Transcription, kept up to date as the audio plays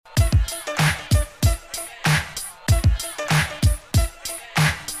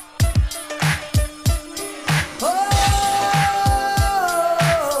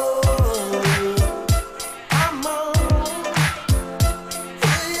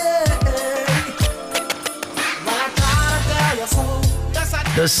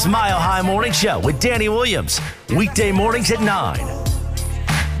The Smile High Morning Show with Danny Williams. Weekday mornings at 9. Baby,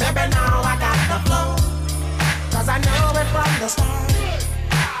 now I got the flow, 'cause I know it from the start.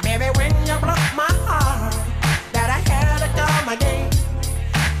 Baby, when you broke my heart, that I had to come again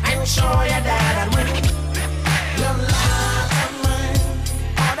and show you that I'd win. Your love of mine.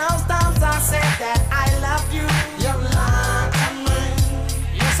 All those times I said that I love you. Your love of mine.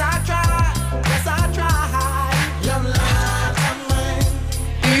 Yes, I tried. Yes, I tried. Your love of mine.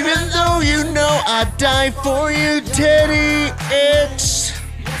 Even though you know I'd die for you, Teddy, it's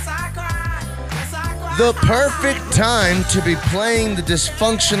the perfect time to be playing the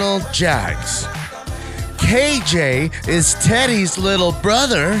dysfunctional Jags. KJ is Teddy's little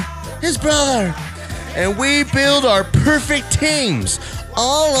brother, his brother, and we build our perfect teams,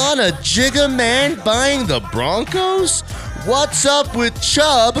 all on a Jigga man buying the Broncos? What's up with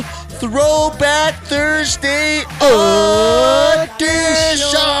Chubb? Throwback Thursday edition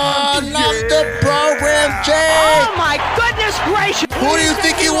of the program, Jay. Oh my goodness gracious! Who do you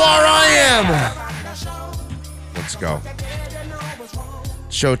think you are? I am. Let's go.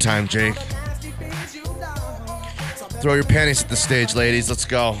 Showtime, Jake. Throw your panties at the stage, ladies. Let's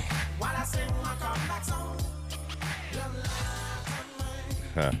go.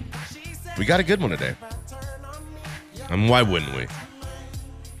 We got a good one today. And why wouldn't we?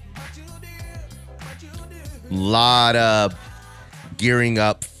 Lot of gearing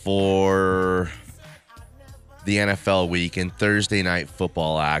up for the NFL week and Thursday night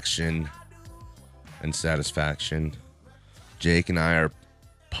football action and satisfaction. Jake and I are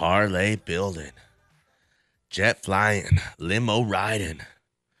parlay building, jet flying, limo riding,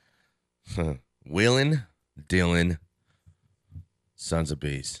 wheeling, dealing, sons of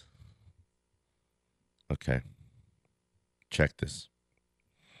bees. Okay, check this.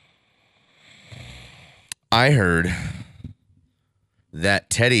 I heard that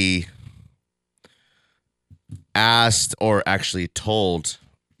Teddy asked, or actually told,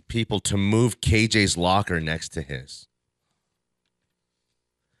 people to move KJ's locker next to his.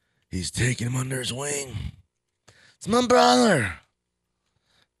 He's taking him under his wing. It's my brother.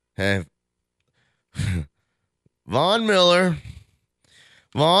 Hey, Von Miller,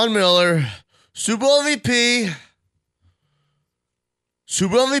 Super Bowl MVP,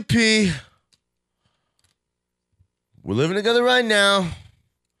 We're living together right now.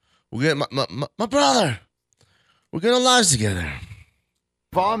 We're getting my brother. We're getting our lives together.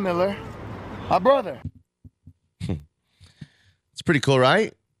 Von Miller, my brother. It's pretty cool,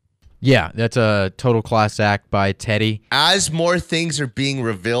 right? Yeah, that's a total class act by Teddy. As more things are being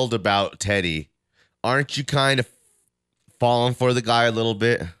revealed about Teddy, aren't you kind of falling for the guy a little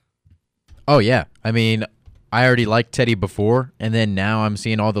bit? Oh, yeah. I mean, I already liked Teddy before, and then now I'm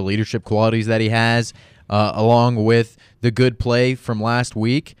seeing all the leadership qualities that he has, along with the good play from last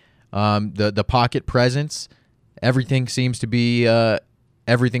week, the pocket presence. Everything seems to be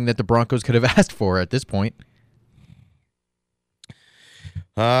everything that the Broncos could have asked for at this point.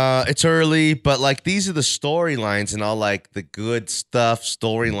 It's early, but like these are the storylines and all like the good stuff,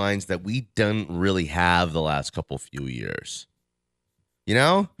 storylines that we didn't really have the last few years. You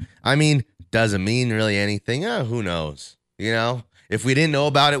know? I mean, doesn't mean really anything. Who knows? You know? If we didn't know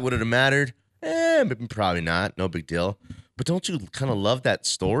about it, would it have mattered? Probably not. No big deal. But don't you kind of love that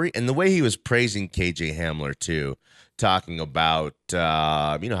story? And the way he was praising KJ Hamler, too. Talking about,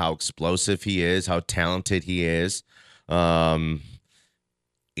 how explosive he is, how talented he is.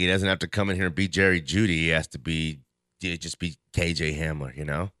 He doesn't have to come in here and be Jerry Jeudy. He has to just be KJ Hamler, you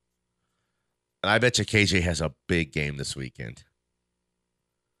know? And I bet you KJ has a big game this weekend.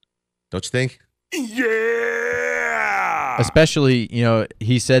 Don't you think? Yeah! Especially,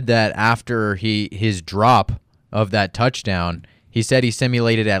 he said that after his drop of that touchdown, he said he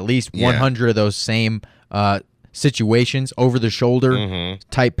simulated at least 100 of those same situations, over-the-shoulder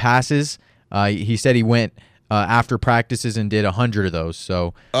type passes. He said he went after practices and did 100 of those.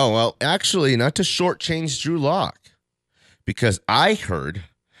 So, actually, not to shortchange Drew Lock, because I heard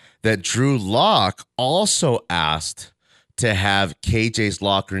that Drew Lock also asked to have KJ's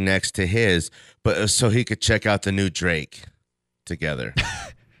locker next to his, but so he could check out the new Drake together.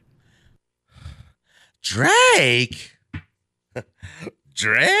 Drake?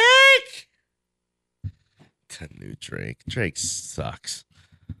 Drake? The new Drake. Drake sucks.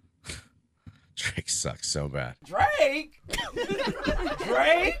 Drake sucks so bad. Drake?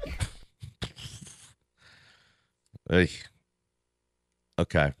 Drake? Hey.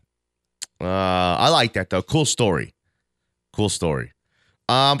 Okay. I like that, though. Cool story.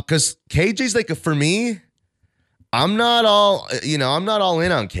 Because KJ's like, for me, I'm not all in on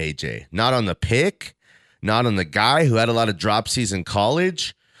KJ. Not on the pick, not on the guy who had a lot of dropsies in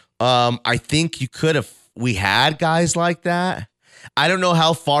college. I think we had guys like that. I don't know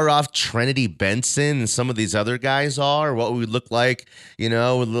how far off Trinity Benson and some of these other guys are, what we would look like,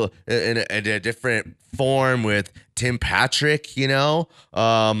 with in a different form with Tim Patrick, in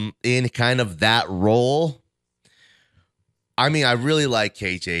kind of that role. I mean, I really like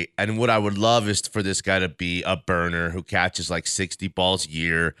KJ, and what I would love is for this guy to be a burner who catches like 60 balls a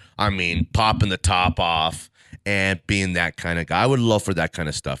year. I mean, popping the top off and being that kind of guy. I would love for that kind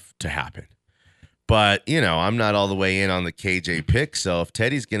of stuff to happen. But, I'm not all the way in on the KJ pick, so if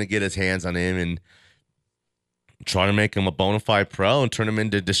Teddy's going to get his hands on him and try to make him a bona fide pro and turn him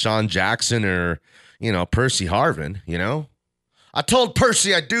into Deshaun Jackson or, Percy Harvin, I told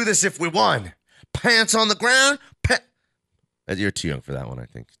Percy I'd do this if we won. Pants on the ground, You're too young for that one, I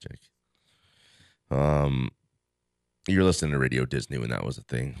think, Jake. You're listening to Radio Disney when that was a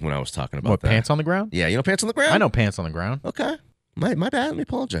thing, when I was talking about that. Pants on the ground? Yeah, Pants on the Ground? I know Pants on the Ground. Okay. My bad. Let me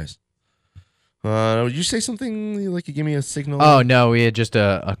apologize. Did you say something like you give me a signal? Oh, no, we had just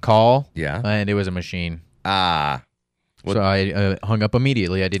a call. Yeah. And it was a machine. What? So I hung up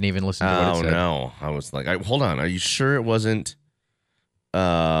immediately. I didn't even listen to what it said. Oh, no. I was like, hold on. Are you sure it wasn't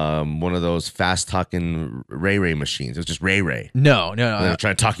one of those fast-talking Ray machines? It was just Ray. No. They were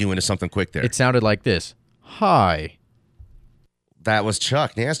trying to talk you into something quick there. It sounded like this. Hi. That was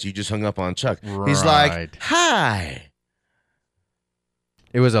Chuck Nasty. You just hung up on Chuck. Right. He's like, hi.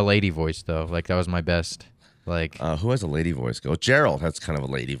 It was a lady voice, though. Like, that was my best. Like, who has a lady voice? Gerald has kind of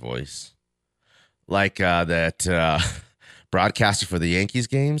a lady voice. Like that broadcaster for the Yankees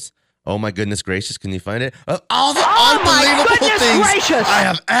games. Oh, my goodness gracious. Can you find it? All the unbelievable things I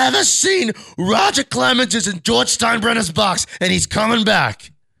have ever seen. Roger Clemens is in George Steinbrenner's box, and he's coming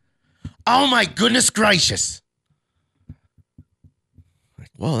back. Oh, my goodness gracious.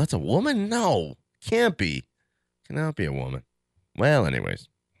 Like, whoa, that's a woman? No, can't be. Cannot be a woman. Well, anyways,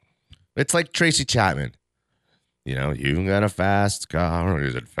 it's like Tracy Chapman. You got a fast car.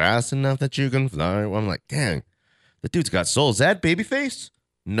 Is it fast enough that you can fly? Well, I'm like, dang, the dude's got soul. Is that Babyface?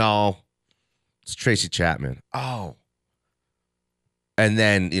 No, it's Tracy Chapman. Oh. And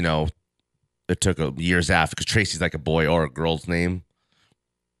then, it took years after, because Tracy's like a boy or a girl's name.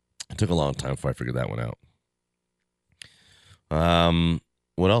 It took a long time before I figured that one out.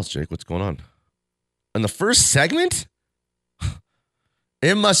 What else, Jake? What's going on? In the first segment?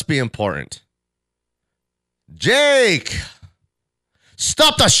 It must be important. Jake!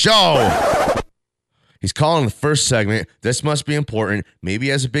 Stop the show! He's calling the first segment. This must be important. Maybe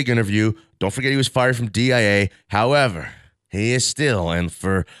he has a big interview. Don't forget he was fired from DIA. However, he is still and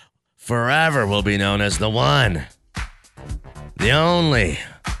forever will be known as the one, the only.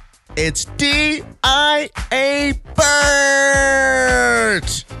 It's DIA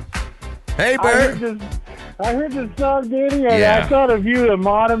Bert! Hey, Bert. I heard this song, Danny, and Yeah. I thought of you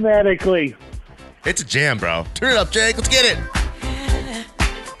automatically. It's a jam, bro. Turn it up, Jake. Let's get it.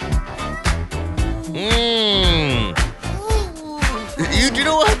 You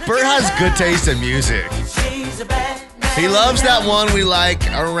know what? Bert has good taste in music. He loves that one we like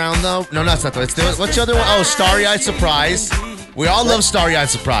around the... No, that's not the... What's the other one? Oh, Starry-Eyed Surprise. We all love Starry-Eyed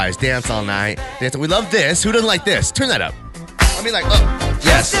Surprise. Dance all night. We love this. Who doesn't like this? Turn that up. I mean, like, oh,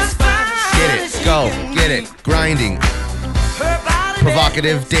 yes. Get it. Go. Get it. Grinding.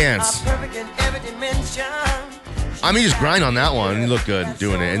 Provocative dance. I mean, just grind on that one. You look good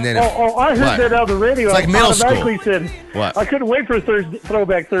doing it. And then I heard that on the radio. It's like middle school. Said, what? I couldn't wait for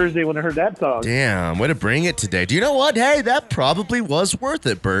Throwback Thursday when I heard that song. Damn, way to bring it today. Do you know what? Hey, that probably was worth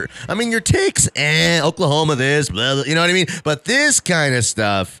it, Bert. I mean, your takes, Oklahoma this, blah, blah, you know what I mean? But this kind of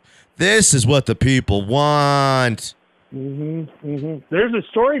stuff, this is what the people want. There's a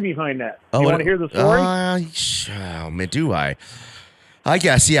story behind that. You want to hear the story? Oh, man, do I? I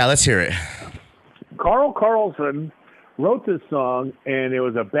guess, yeah, let's hear it. Carl Carlson wrote this song, and it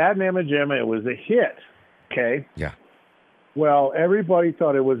was a bad mamma jamma. It was a hit, okay? Yeah. Well, everybody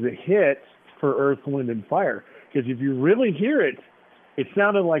thought it was a hit for Earth, Wind, and Fire, because if you really hear it, it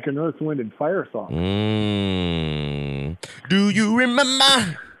sounded like an Earth, Wind, and Fire song. Do you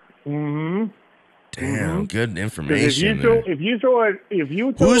remember? Mm-hmm. Damn, good information. If you throw an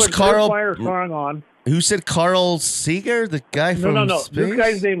Earth, Fire song on... Who said Carl Seeger? The guy from Space? This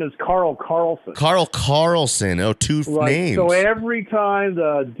guy's name is Carl Carlson. Carl Carlson. Oh, two names. So every time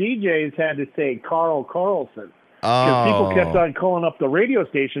the DJs had to say Carl Carlson. Because people kept on calling up the radio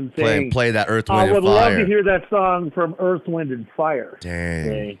station saying, play that Earth, Wind, and Fire. I would love to hear that song from Earth, Wind, and Fire. Dang.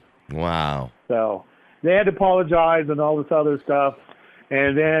 Okay? Wow. So they had to apologize and all this other stuff.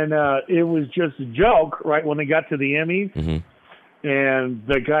 And then it was just a joke, right, when they got to the Emmys. and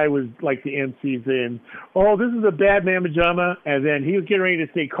the guy was like the MC saying, "Oh, this is a bad man pajama," and then he was getting ready to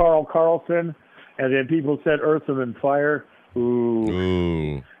say Carl Carlson, and then people said Earth, and Fire.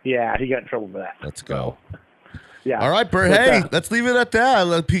 Ooh. Yeah, he got in trouble for that. Let's go. Yeah. All right, Bert. Hey, let's leave it at that.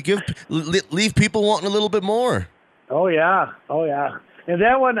 Leave people wanting a little bit more. Oh yeah. And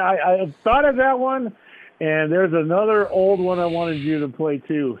that one, I thought of that one, and there's another old one I wanted you to play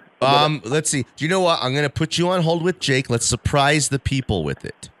too. Let's see. Do you know what? I'm gonna put you on hold with Jake. Let's surprise the people with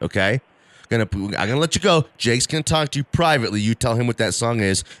it. Okay. I'm gonna let you go. Jake's gonna talk to you privately. You tell him what that song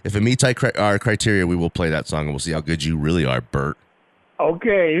is. If it meets our criteria, we will play that song, and we'll see how good you really are, Bert.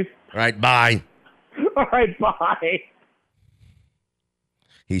 Okay. All right. Bye. All right. Bye.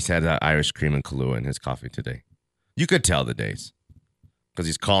 He's had Irish cream and Kahlua in his coffee today. You could tell the days because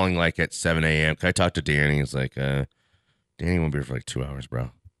he's calling like at 7 a.m. Can I talk to Danny? He's like, Danny won't be here for like 2 hours,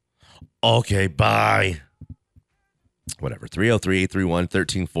 bro. Okay, bye. Whatever.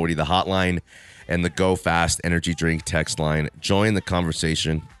 303-831-1340, the hotline, and the Go Fast energy drink text line. Join the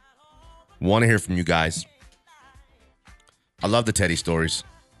conversation. Want to hear from you guys. I love the Teddy stories.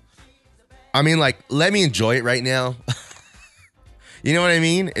 I mean, like, let me enjoy it right now. You know what I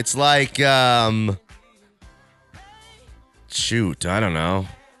mean? It's like, shoot, I don't know.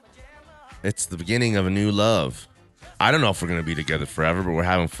 It's the beginning of a new love. I don't know if we're going to be together forever, but we're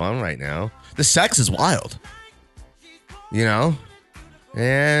having fun right now. The sex is wild. You know?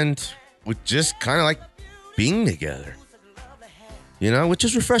 And we're just kind of like being together. You know? Which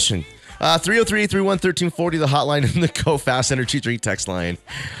is refreshing. 303-831-1340, the hotline, and the Go Fast Energy Drink text line.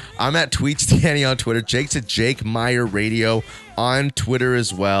 I'm at Tweets Danny on Twitter. Jake's at Jake Meyer Radio on Twitter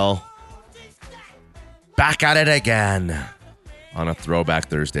as well. Back at it again on a Throwback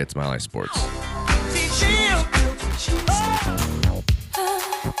Thursday at Mile High Sports.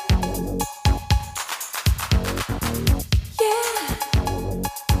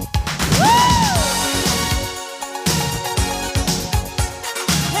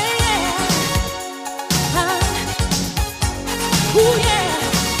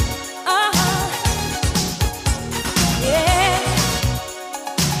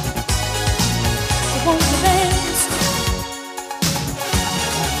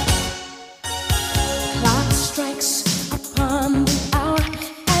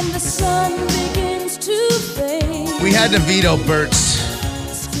 We had to veto Bert's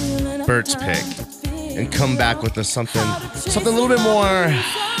pick and come back with something a little bit more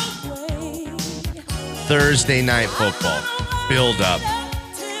Thursday night football build up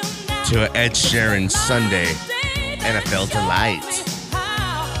to an Ed Sheeran Sunday NFL delight.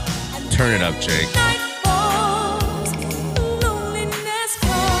 Turn it up, Jake.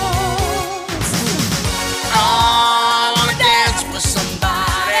 I wanna dance with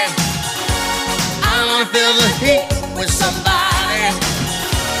somebody. I wanna feel the heat with somebody.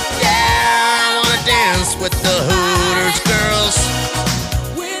 Yeah, I wanna dance with the Hooters girls.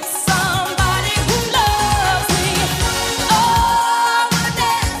 With somebody who loves me. Oh, I wanna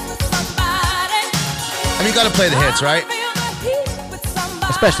dance with somebody. I mean, you gotta play the hits, right?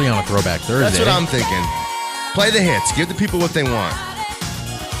 Especially on a Throwback Thursday. That's what I'm thinking. Play the hits. Give the people what they want.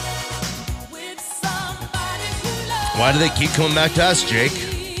 Why do they keep coming back to us, Jake?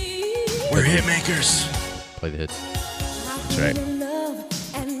 We're hit makers. Play the hits. That's right.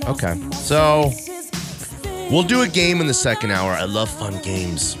 Okay. So, we'll do a game in the second hour. I love fun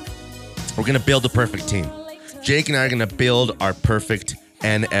games. We're going to build the perfect team. Jake and I are going to build our perfect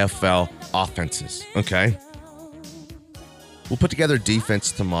NFL offenses. Okay? We'll put together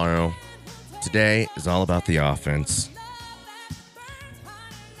defense tomorrow. Today is all about the offense.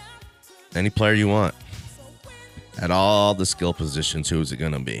 Any player you want. At all the skill positions, who is it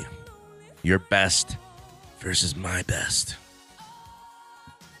going to be? Your best versus my best.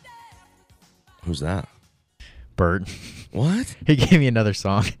 Who's that? Bert. What? He gave me another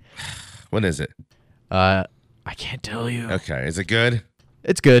song. What is it? I can't tell you. Okay. Is it good?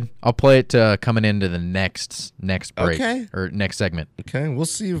 It's good. I'll play it coming into the next break. Okay. Or next segment. Okay. We'll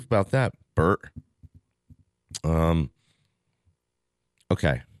see about that, Bert.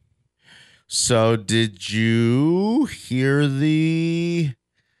 Okay. So did you hear the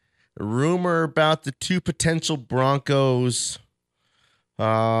rumor about the two potential Broncos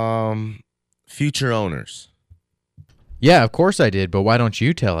future owners? Yeah, of course I did, but why don't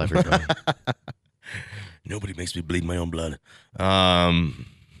you tell everybody? Nobody makes me bleed my own blood.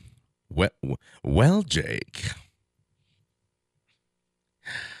 Well, Jake,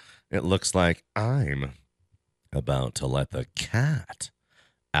 it looks like I'm about to let the cat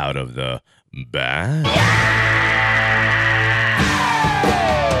out of the bag.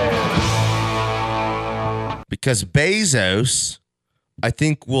 Because Bezos I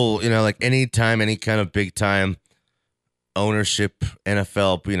think we'll, like any time, any kind of big time ownership,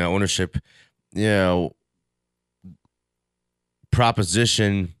 NFL, ownership,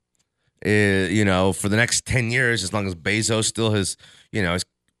 proposition, for the next 10 years, as long as Bezos still has, is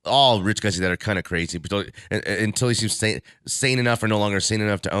all rich guys that are kind of crazy, but until he seems sane enough or no longer sane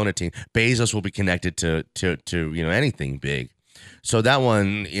enough to own a team, Bezos will be connected to anything big. So that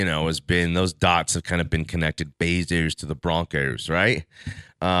one, has been, those dots have kind of been connected, Bezos to the Broncos, right?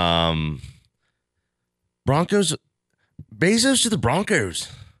 Bezos to the Broncos.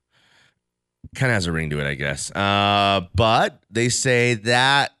 Kind of has a ring to it, I guess. But they say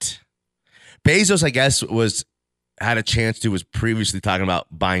that Bezos, I guess, had a chance to, was previously talking about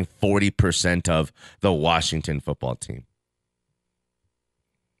buying 40% of the Washington football team.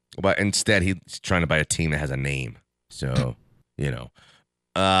 But instead, he's trying to buy a team that has a name. So, the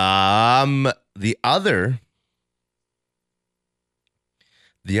other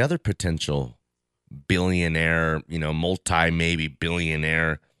potential billionaire, maybe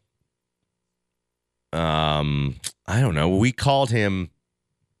billionaire, I don't know. We called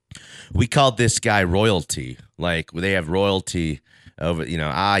this guy royalty. Like, they have royalty over,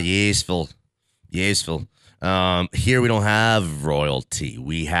 Yesville. Here we don't have royalty.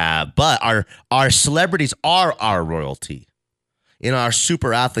 But our celebrities are our royalty. Our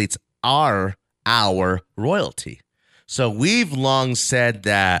super athletes are our royalty. So we've long said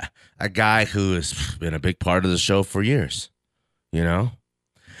that a guy who has been a big part of the show for years,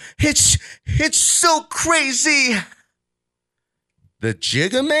 It's so crazy. The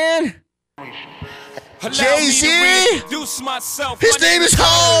Jigga Man? Jay-Z? His name is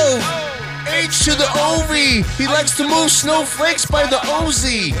Ho! H to the O-V. He likes to move snowflakes by the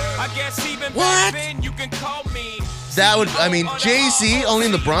O-Z. What? Jay-Z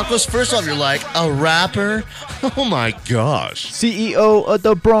owning the Broncos, first off, you're like, a rapper? Oh my gosh. CEO of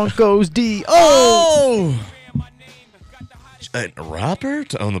the Broncos, D.O. Oh! A rapper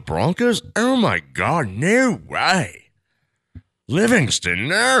to own the Broncos? Oh my God, no way. Livingston,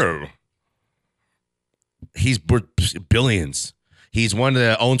 no. He's billions. He's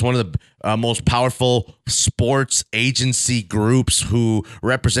owns one of the most powerful sports agency groups who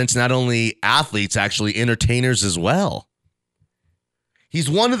represents not only athletes, actually entertainers as well. He's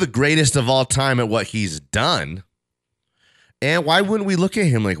one of the greatest of all time at what he's done. And why wouldn't we look at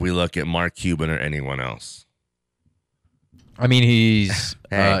him like we look at Mark Cuban or anyone else? I mean, he's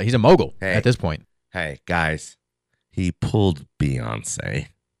a mogul at this point. Hey, guys, he pulled Beyonce.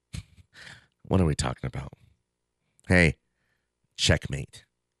 What are we talking about? Hey, checkmate.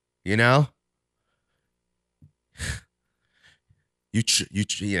 It's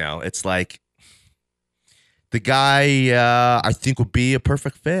like the guy I think would be a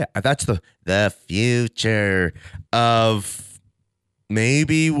perfect fit. That's the future of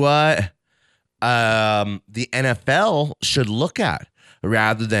maybe what the NFL should look at,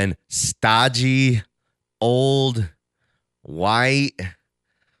 rather than stodgy, old, white,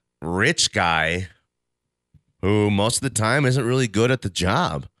 rich guy who most of the time isn't really good at the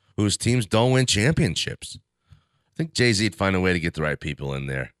job, whose teams don't win championships. I think Jay-Z would find a way to get the right people in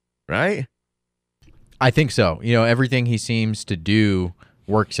there, right? I think so. Everything he seems to do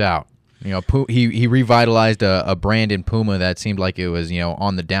works out. He revitalized a brand in Puma that seemed like it was,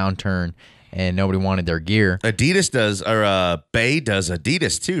 on the downturn and nobody wanted their gear. Adidas does, or Bey does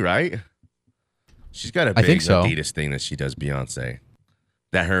Adidas too, right? She's got a big Adidas thing that she does, Beyonce.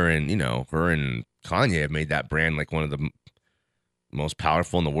 That her and Kanye have made that brand like one of the most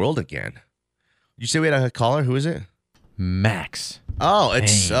powerful in the world again. You say we had a caller? Who is it? Max. Oh,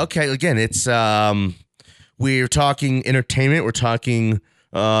 it's okay. Again, it's we're talking entertainment. We're talking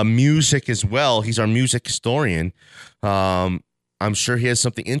music as well. He's our music historian. I'm sure he has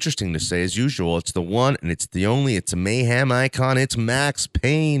something interesting to say as usual. It's the one and it's the only. It's a mayhem icon. It's Max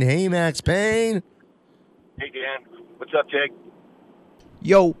Payne. Hey, Max Payne. Hey, Dan. What's up, Jake?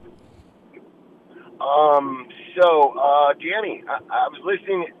 Yo. Danny, I was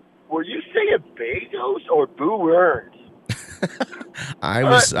listening. Were you saying Bezos or Boo Earns? I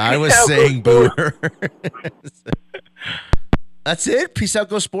was saying Boo Earns. That's it? Peace out,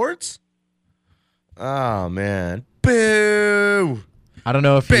 go sports? Oh, man. Boo! I don't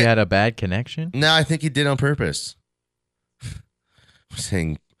know if he had a bad connection. No, I think he did on purpose.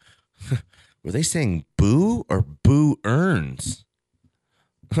 Were they saying Boo or Boo Earns?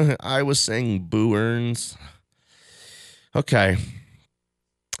 I was saying Boo Earns. Okay.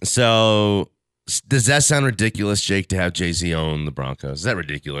 So, does that sound ridiculous, Jake, to have Jay-Z own the Broncos? Is that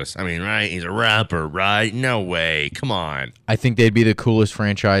ridiculous? I mean, right? He's a rapper, right? No way. Come on. I think they'd be the coolest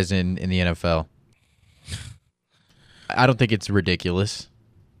franchise in the NFL. I don't think it's ridiculous.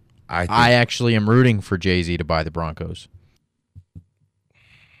 I actually am rooting for Jay-Z to buy the Broncos.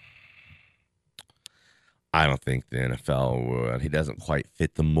 I don't think the NFL would. He doesn't quite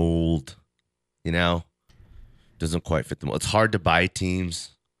fit the mold, you know? Doesn't quite fit the mold. It's hard to buy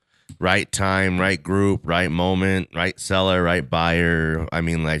teams. Right time, right group, right moment, right seller, right buyer. I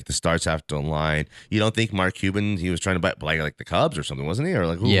mean, like, the stars have to align. You don't think Mark Cuban, he was trying to buy like the Cubs or something, wasn't he? Or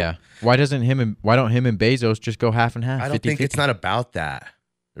like who? Yeah. Why don't him and Bezos just go half and half? I don't think it's not about that,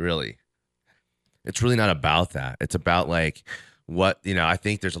 really. It's really not about that. It's about like what, I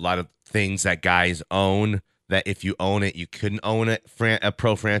think there's a lot of things that guys own that if you own it, you couldn't own it, a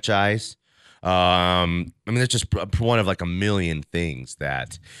pro franchise. I mean, there's just one of like a million things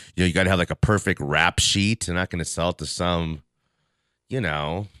that, you got to have like a perfect rap sheet. They're not going to sell it to some,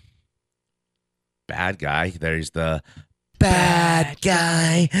 bad guy. There's the bad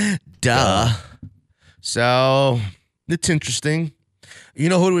guy. Duh. So it's interesting. Who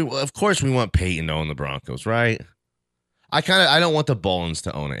do we? Of course, we want Peyton to own the Broncos, right? I don't want the Bolins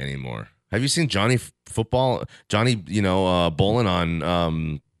to own it anymore. Have you seen Johnny Football? Johnny, Bolin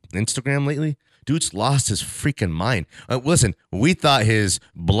on Instagram lately? Dude's lost his freaking mind. Listen, we thought his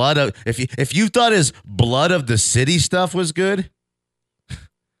blood of if you thought his blood of the city stuff was good,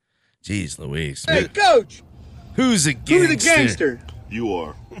 jeez Louise. Hey, Coach! Who's a gangster? Who's the gangster? You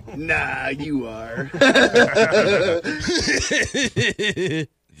are. Nah, you are.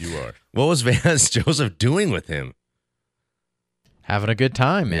 You are. What was Vance Joseph doing with him? Having a good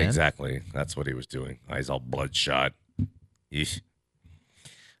time, man. Yeah, exactly. That's what he was doing. Eyes all bloodshot. Yeesh.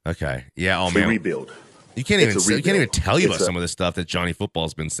 Okay. Yeah. Oh man. Rebuild. You can't even tell you about some of the stuff that Johnny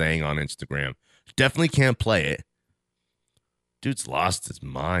Football's been saying on Instagram. Definitely can't play it. Dude's lost his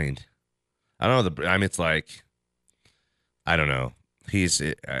mind. I don't know. It's like, I don't know.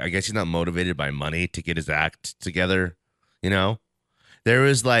 I guess he's not motivated by money to get his act together. There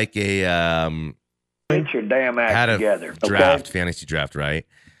was like a Get your damn act together. Draft, fantasy draft, right?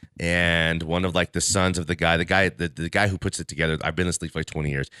 And one of like the sons of the guy who puts it together. I've been in this league for like 20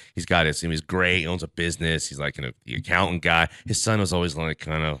 years. He's got his. He's great. He owns a business. He's like the accountant guy. His son was always like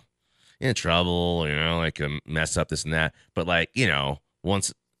kind of in trouble, like a mess up this and that. But like now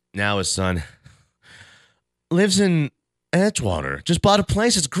his son lives in Edgewater. Just bought a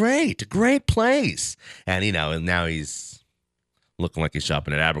place. It's great, a great place. And and now he's looking like he's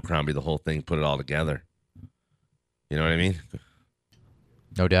shopping at Abercrombie. The whole thing, put it all together. You know what I mean?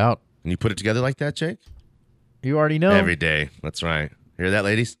 No doubt. And you put it together like that, Jake? You already know. Every day. That's right. Hear that,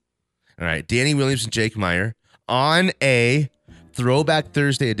 ladies? All right. Danny Williams and Jake Meyer on a Throwback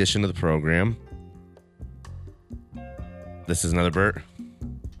Thursday edition of the program. This is another Bert?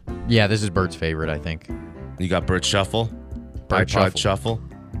 Yeah, this is Bert's favorite, I think. You got Bert Shuffle? Bert iPod Shuffle.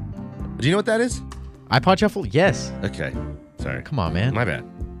 Do you know what that is? iPod Shuffle? Yes. Okay. Sorry. Come on, man. My bad.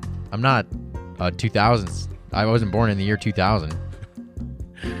 I'm not 2000s. I wasn't born in the year 2000.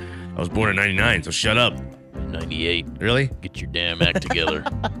 I was born in 99, so shut up. 98. Really? Get your damn act together.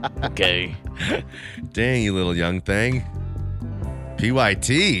 Okay. Dang, you little young thing.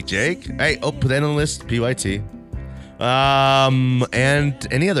 PYT, Jake. Hey, put that on the list. PYT. And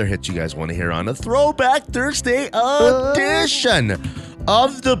any other hits you guys want to hear on a Throwback Thursday edition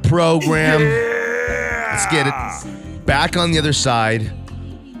of the program. Let's get it. Back on the other side.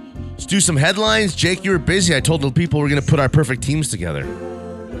 Let's do some headlines. Jake, you were busy. I told the people we're going to put our perfect teams together.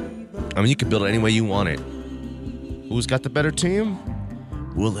 I mean, you can build it any way you want it. Who's got the better team?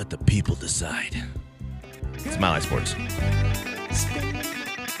 We'll let the people decide. It's Mile High Sports.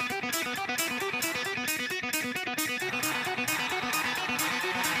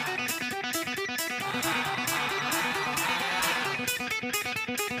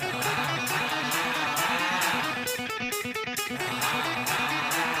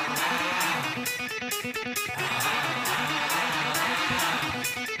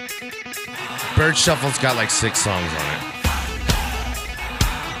 Bird Shuffle's got like 6 songs on it.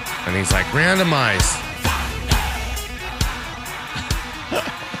 And he's like, randomize.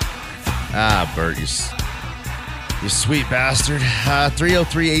 Bert, you sweet bastard.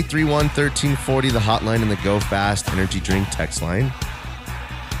 303-831-1340, the hotline and the Go Fast Energy Drink text line.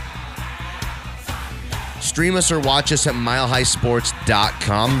 Stream us or watch us at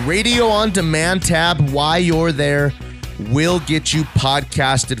milehighsports.com. Radio on demand tab while you're there. We'll get you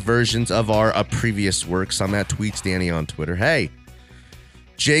podcasted versions of our previous works. I'm at Tweets Danny on Twitter. Hey,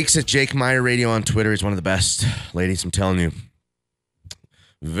 Jake's at Jake Meyer Radio on Twitter. He's one of the best, ladies, I'm telling you.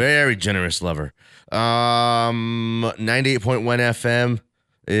 Very generous lover. 98.1 FM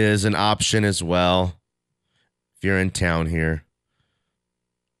is an option as well if you're in town here.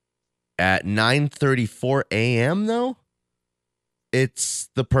 At 9:34 a.m., though, it's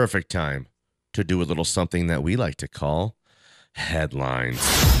the perfect time to do a little something that we like to call headlines.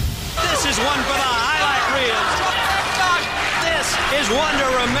 This is one for the highlight reels. This is one to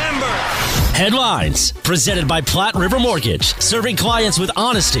remember. Headlines, presented by Platte River Mortgage, serving clients with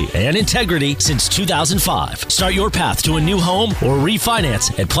honesty and integrity since 2005. Start your path to a new home or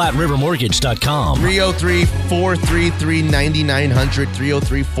refinance at PlatteRiverMortgage.com. 303-433-9900.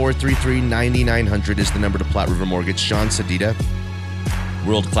 303-433-9900 is the number to Platte River Mortgage. Sean Sedita,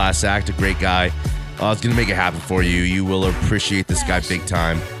 world-class actor, great guy. It's going to make it happen for you. You will appreciate this guy big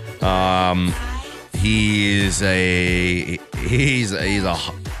time. He's the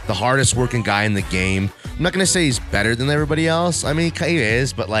hardest working guy in the game. I'm not going to say he's better than everybody else. I mean, he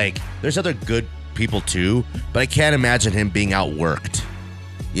is, but like, there's other good people too. But I can't imagine him being outworked.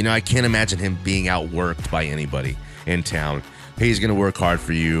 I can't imagine him being outworked by anybody in town. He's going to work hard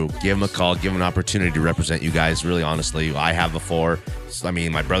for you. Give him a call. Give him an opportunity to represent you guys. Really, honestly, I have before. I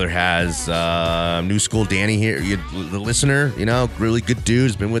mean, my brother has New School Danny here, the listener. Really good dude.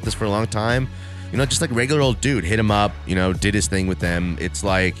 Has been with us for a long time. Just like a regular old dude. Hit him up. Did his thing with them. It's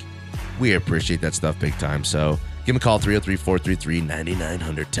like we appreciate that stuff big time. So give him a call.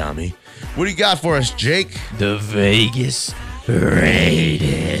 303-433-9900. Tommy, what do you got for us, Jake? The Vegas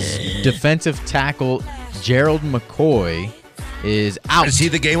Raiders. Defensive tackle Gerald McCoy is out. Is he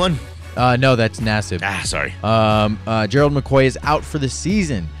the gay one? No, that's Nassib. Sorry. Gerald McCoy is out for the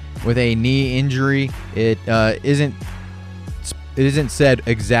season with a knee injury. It isn't said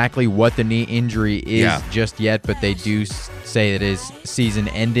exactly what the knee injury is just yet, but they do say it is season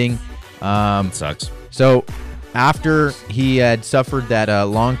ending. It sucks. So after he had suffered that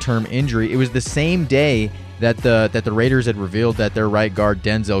long-term injury, it was the same day that the Raiders had revealed that their right guard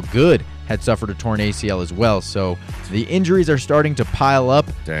Denzel Good had suffered a torn ACL as well. So the injuries are starting to pile up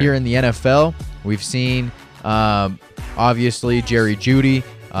here in the NFL. We've seen, obviously, Jerry Jeudy,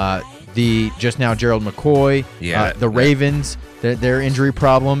 just now Gerald McCoy, the Ravens, their injury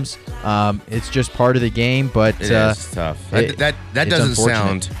problems. It's just part of the game, but it is tough. That doesn't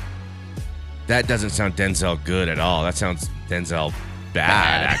sound Denzel Good at all. That sounds Denzel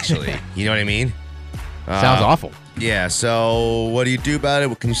bad. Actually. You know what I mean? Sounds awful. Yeah, so what do you do about it?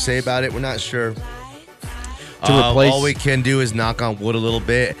 What can you say about it? We're not sure. All we can do is knock on wood a little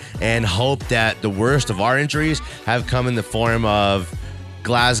bit and hope that the worst of our injuries have come in the form of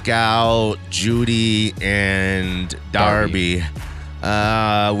Glasgow, Judy, and Darby,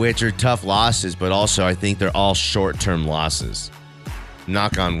 which are tough losses, but also I think they're all short-term losses.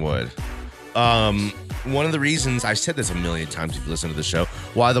 Knock on wood. One of the reasons, I've said this a million times if you listen to the show,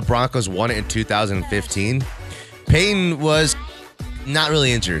 why the Broncos won it in 2015, Peyton was not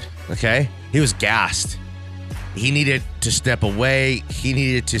really injured, okay? He was gassed. He needed to step away. He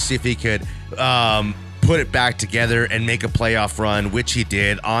needed to see if he could put it back together and make a playoff run, which he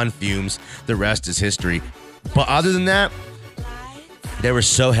did on fumes. The rest is history. But other than that, they were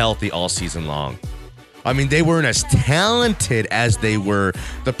so healthy all season long. I mean, they weren't as talented as they were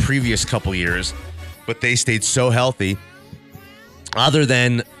the previous couple years, but they stayed so healthy. Other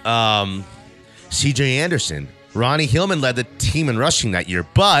than C.J. Anderson, Ronnie Hillman led the team in rushing that year,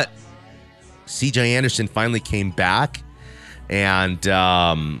 but C.J. Anderson finally came back and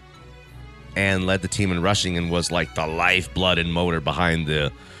led the team in rushing and was like the lifeblood and motor behind the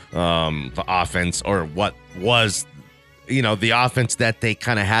offense, or what was, the offense that they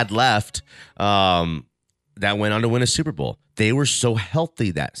kind of had left that went on to win a Super Bowl. They were so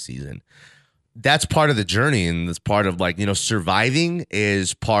healthy that season. That's part of the journey, and it's part of surviving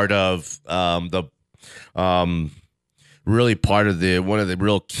is part of really part of one of the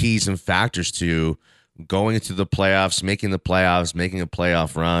real keys and factors to going into the playoffs, making a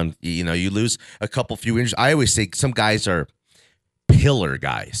playoff run. You lose a few injuries. I always say some guys are pillar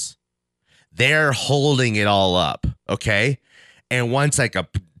guys. They're holding it all up, okay? And once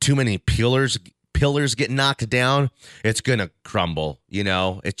too many pillars get knocked down, it's gonna crumble.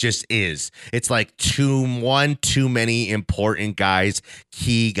 It just is. It's like too many important guys,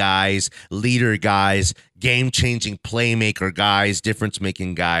 key guys, leader guys, game-changing playmaker guys,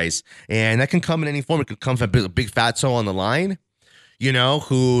 difference-making guys, and that can come in any form. It could come from a big fatso on the line,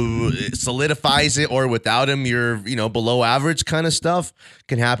 who solidifies it, or without him, you're below average kind of stuff.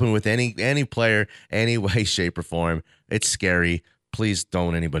 Can happen with any player, any way, shape, or form. It's scary. Please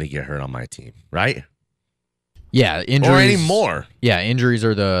don't anybody get hurt on my team, right? Yeah, injuries. Or anymore. Yeah, injuries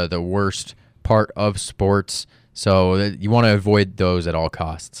are the worst part of sports, so you want to avoid those at all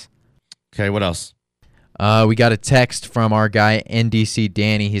costs. Okay, what else? We got a text from our guy, NDC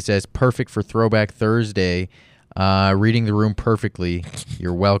Danny. He says, perfect for Throwback Thursday. Reading the room perfectly.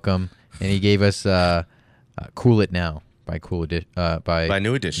 You're welcome. And he gave us Cool It Now. by by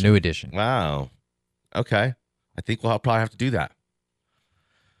New Edition. New Edition. Wow. Okay. I think we'll probably have to do that.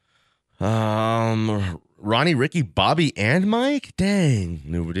 Ronnie, Ricky, Bobby, and Mike? Dang.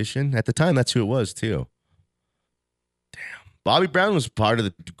 New Edition. At the time, that's who it was, too. Damn. Bobby Brown was part of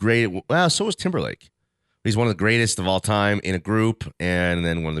the great... Well, so was Timberlake. He's one of the greatest of all time in a group, and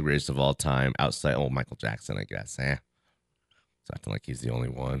then one of the greatest of all time outside. Oh, Michael Jackson, I guess. It's acting like he's the only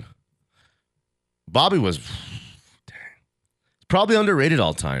one. Bobby was probably underrated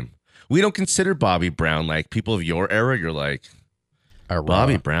all time. We don't consider Bobby Brown like people of your era. You're like,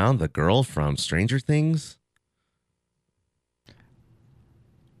 Bobby Brown, the girl from Stranger Things?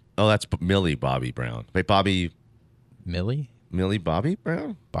 Oh, that's Millie Bobby Brown. Wait, Millie Bobby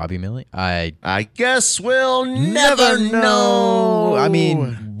Brown? Bobby Millie? I guess we'll never know. I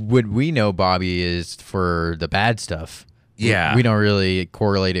mean, what we know Bobby is for the bad stuff. Yeah. We don't really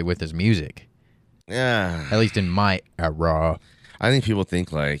correlate it with his music. Yeah. At least in my era. I think people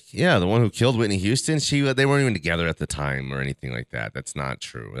think like, yeah, the one who killed Whitney Houston, they weren't even together at the time or anything like that. That's not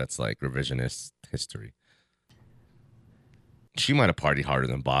true. That's like revisionist history. She might have partied harder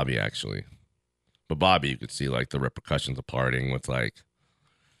than Bobby, actually. But Bobby, you could see like the repercussions of partying with like,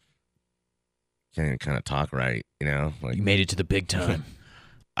 can't even kind of talk right, you know? Like, You made it to the big time.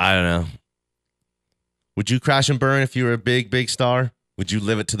 I don't know. Would you crash and burn if you were a big, big star? Would you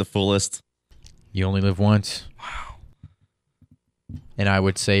live it to the fullest? You only live once. Wow. And I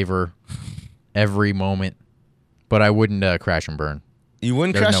would savor every moment, but I wouldn't crash and burn. You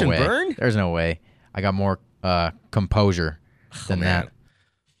wouldn't There's crash no and way. burn? There's no way. I got more composure than that.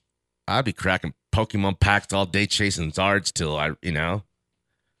 I'd be cracking Pokemon packs all day, chasing Zards till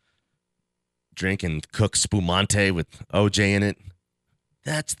drink and cook spumante with OJ in it.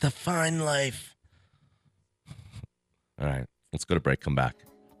 That's the fine life. All right, let's go to break. Come back.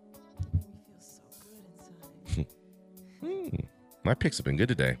 My picks have been good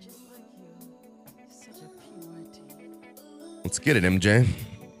today. Let's get it, MJ.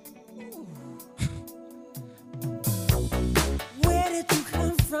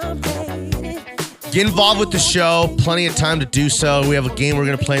 Get involved with the show. Plenty of time to do so. We have a game we're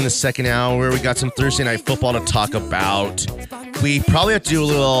going to play in the second hour. We got some Thursday night football to talk about. We probably have to do a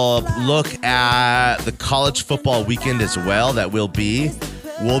little look at the college football weekend as well. We'll be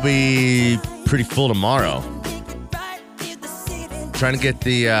pretty full tomorrow. Trying to get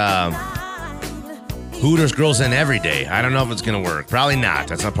the Hooters girls in every day. I don't know if it's going to work. Probably not.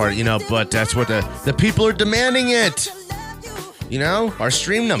 That's not part of, but that's what the people are demanding it. Our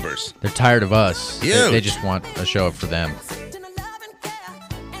stream numbers. They're tired of us. Huge. They just want a show up for them.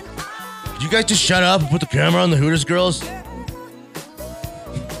 You guys just shut up and put the camera on the Hooters girls?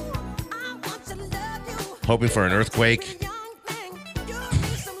 Hoping for an earthquake.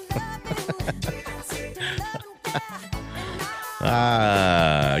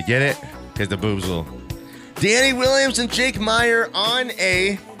 Get it? Because the boobs will. Danny Williams and Jake Meyer on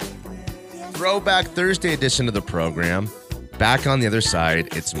a Throwback Thursday edition of the program. Back on the other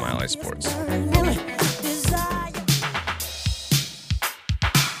side, it's Mile High Sports.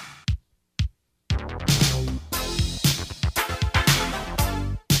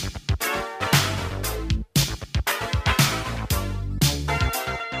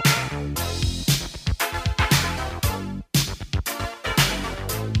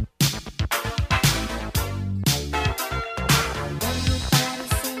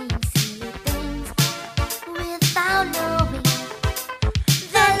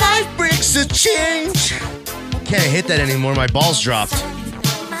 Change. Can't hit that anymore. My balls dropped.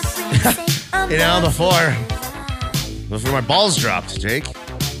 Before my balls dropped, Jake.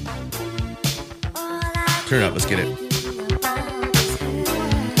 Turn it up. Let's get it.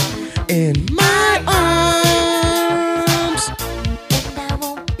 In my arms.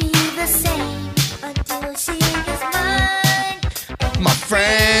 My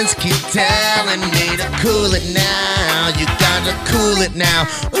friends keep telling me to cool it now. You gotta cool it now.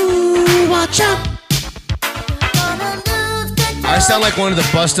 Ooh, watch out. I sound like one of the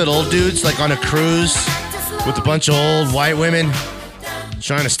busted old dudes, like on a cruise with a bunch of old white women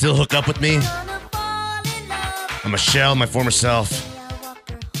trying to still hook up with me. I'm a shell, my former self.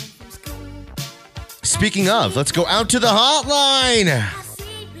 Speaking of, let's go out to the hotline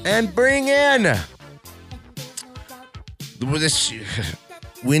and bring in this.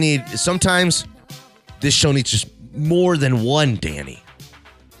 Sometimes this show needs just more than one Danny.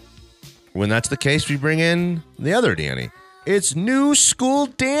 When that's the case, we bring in the other Danny. It's New School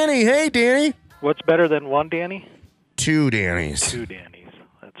Danny. Hey, Danny. What's better than one Danny? Two Dannys. Two Dannys.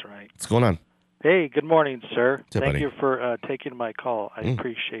 That's right. What's going on? Hey, good morning, sir. What's up, Thank buddy? you for taking my call. I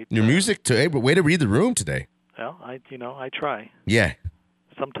appreciate your music. Hey, but way to read the room today. Well, I try Yeah.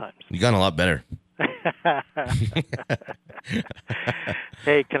 sometimes. You got a lot better.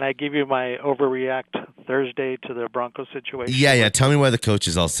 Hey, can I give you my overreact Thursday to the Broncos situation? Yeah. Tell me why the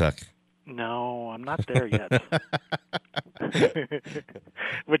coaches all suck. No, I'm not there yet.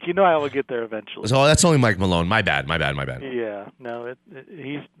 But I will get there eventually. So that's only Mike Malone. My bad. Yeah, no,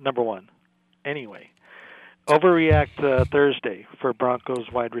 he's number one. Anyway, overreact Thursday for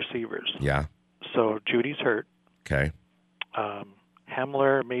Broncos wide receivers. Yeah. So Judy's hurt. Okay.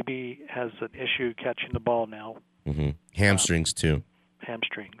 Hamler maybe has an issue catching the ball now. Mm-hmm. Hamstrings too.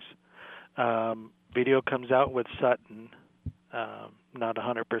 Hamstrings. Video comes out with Sutton, not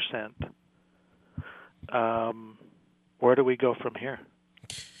 100%. Where do we go from here?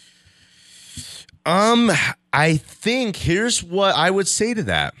 I think here's what I would say to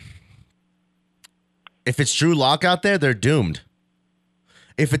that. If it's Drew Lock out there, they're doomed.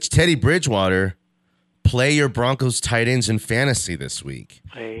 If it's Teddy Bridgewater, play your Broncos tight ends in fantasy this week.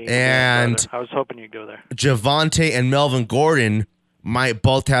 Hey, and I was hoping you'd go there. Javonte and Melvin Gordon might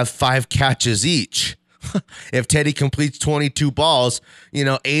both have 5 catches each. If Teddy completes 22 balls,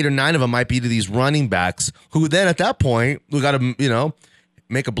 8 or 9 of them might be to these running backs who then at that point, we got to,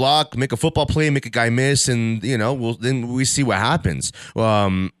 make a block, make a football play, make a guy miss, and, then we see what happens.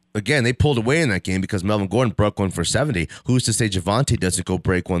 Again, they pulled away in that game because Melvin Gordon broke one for 70. Who's to say Javonte doesn't go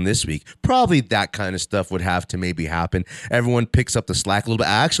break one this week? Probably that kind of stuff would have to maybe happen. Everyone picks up the slack a little bit.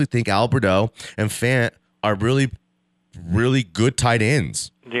 I actually think Alberto and Fant are really, really good tight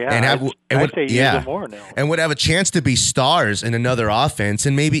ends. Yeah, I'd say use them more now. And would have a chance to be stars in another offense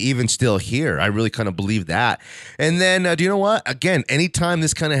and maybe even still here. I really kind of believe that. And then, do you know what? Again, anytime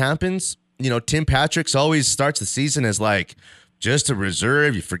this kind of happens, Tim Patrick's always starts the season as like, just a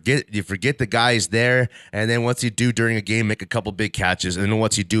reserve. You forget the guy's there, and then once you do during a game, make a couple big catches, and then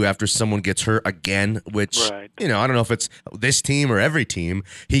once you do after someone gets hurt again, which I don't know if it's this team or every team,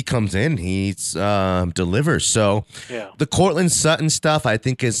 he comes in, he delivers. So the Cortland Sutton stuff I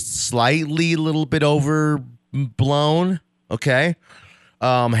think is slightly a little bit overblown. Okay,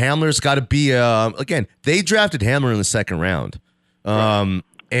 Hamler's got to be again. They drafted Hamler in the second round.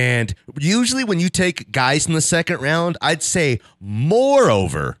 And usually when you take guys in the second round, I'd say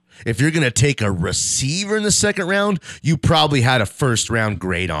moreover, if you're going to take a receiver in the second round, you probably had a first round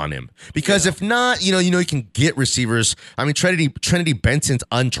grade on him. Because if not, you can get receivers. I mean, Trinity Benson's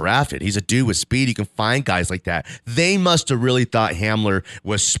undrafted. He's a dude with speed. You can find guys like that. They must have really thought Hamler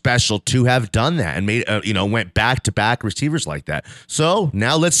was special to have done that and made, went back-to-back receivers like that. So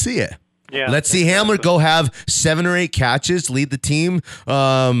now let's see it. Yeah, let's see Hamler go have 7 or 8 catches, lead the team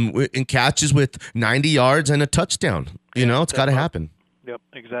in catches with 90 yards and a touchdown. It's got to happen. Yep,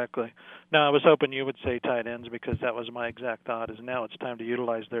 exactly. Now, I was hoping you would say tight ends because that was my exact thought is now it's time to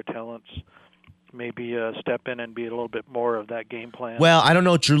utilize their talents, maybe step in and be a little bit more of that game plan. Well, I don't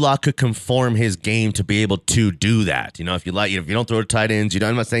know. Drew Lock could conform his game to be able to do that. If you don't throw to tight ends,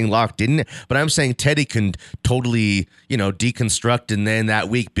 I'm not saying Lock didn't, but I'm saying Teddy can totally, deconstruct and then that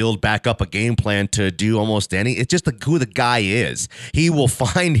week build back up a game plan to do almost any. It's just who the guy is. He will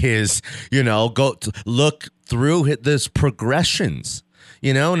find his, go to look through this progressions.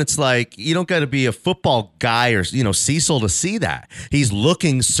 And it's like, you don't got to be a football guy or, Cecil to see that. He's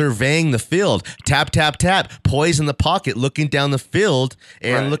looking, surveying the field, tap, tap, tap, poise in the pocket, looking down the field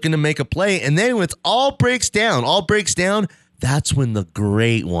and looking to make a play. And then when it all breaks down, that's when the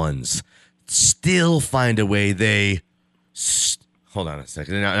great ones still find a way. Hold on a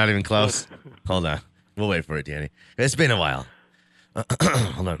second. They're not even close. Hold on. We'll wait for it, Danny. It's been a while.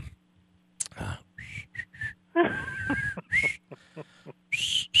 Hold on.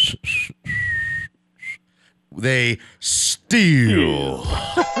 They steal.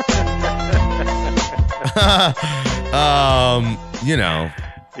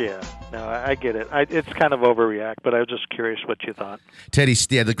 Yeah, no, I get it. It's kind of overreact, but I was just curious what you thought. Teddy,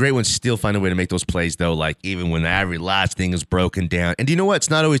 the great ones still find a way to make those plays, though, like even when every last thing is broken down. And do you know what? It's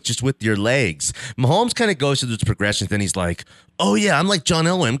not always just with your legs. Mahomes kind of goes through those progressions, then he's like, oh, yeah, I'm like John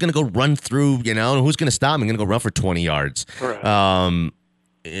Elway. I'm going to go run through, who's going to stop me? I'm going to go run for 20 yards. Right.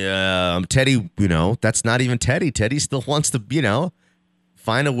 Teddy, that's not even Teddy. Teddy still wants to,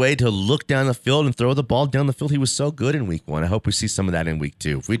 find a way to look down the field and throw the ball down the field. He was so good in week 1. I hope we see some of that in week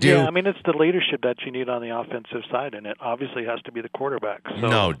 2. If we do, yeah, I mean, it's the leadership that you need on the offensive side, and it obviously has to be the quarterback. So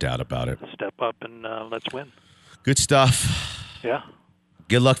no doubt about it. Step up and let's win. Good stuff. Yeah.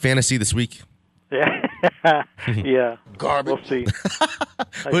 Good luck fantasy this week. Yeah. Yeah. Garbage. We'll see.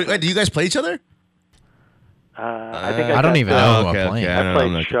 Wait, do you guys play each other? I think I don't even know who I'm playing. I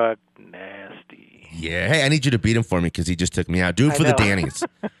played Chuck Nasty. Yeah. Hey, I need you to beat him for me because he just took me out. Do it for the Dannies.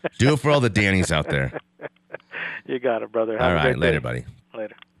 Do it for all the Dannies out there. You got it, brother. Have All a right, great later, day. buddy.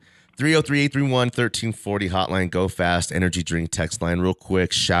 Later. 303-831-1340 hotline, go fast energy drink text line. Real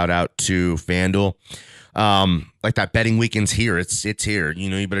quick, shout out to FanDuel. Like that betting weekend's here. It's here. You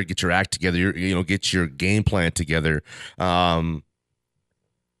know, you better get your act together. Get your game plan together.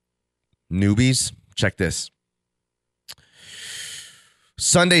 Newbies, check this.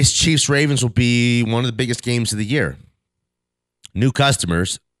 Sunday's Chiefs-Ravens will be one of the biggest games of the year. New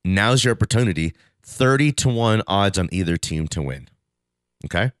customers, now's your opportunity. 30-1 odds on either team to win.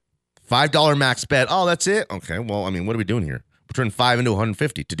 Okay? $5 max bet. Oh, that's it? Okay, well, I mean, what are we doing here? We're turning 5 into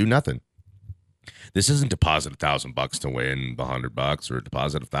 150 to do nothing. This isn't deposit $1,000 to win $100 or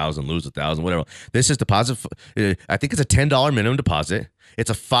deposit 1,000, lose 1,000, whatever. This is deposit. I think it's a $10 minimum deposit. It's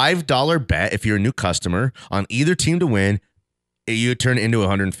a $5 bet if you're a new customer on either team to win. You turn into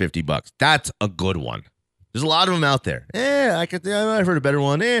 $150. That's a good one. There's a lot of them out there. I've heard a better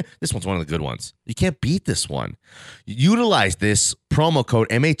one. This one's one of the good ones. You can't beat this one. Utilize this promo code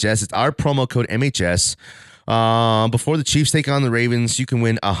MHS. It's our promo code MHS. Before the Chiefs take on the Ravens, you can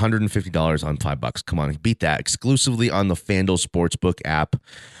win $150 on $5. Come on, beat that. Exclusively on the FanDuel Sportsbook app.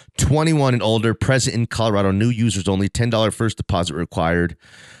 21 and older, present in Colorado, new users only, $10 first deposit required.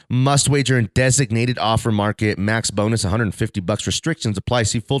 Must wager in designated offer market. Max bonus $150. Restrictions apply.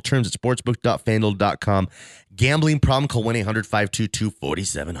 See full terms at sportsbook.fanduel.com. Gambling problem, call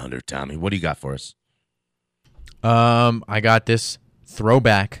 1-800-522-4700. Tommy, what do you got for us? I got this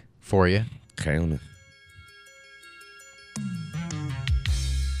throwback for you. Okay, let me.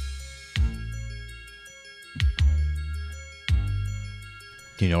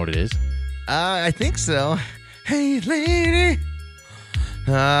 Do you know what it is? I think so. Hey, lady.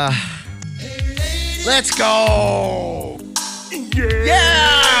 Let's go.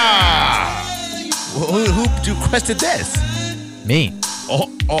 Yeah. Who requested this? Me. Oh,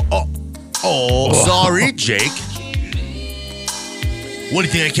 sorry, Jake. What do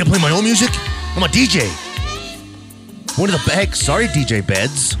you think? I can't play my own music? I'm a DJ. One of the bags. Sorry, DJ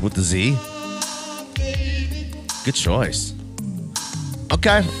Beds with the Z. Good choice.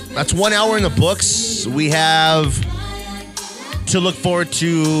 Okay, that's 1 hour in the books. We have to look forward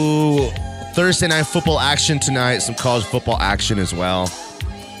to Thursday night football action tonight, some college football action as well.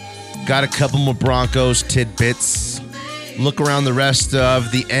 Got a couple more Broncos tidbits. Look around the rest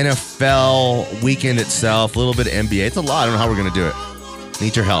of the NFL weekend itself, a little bit of NBA. It's a lot. I don't know how we're going to do it.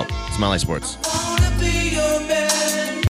 Need your help. Smiley Sports.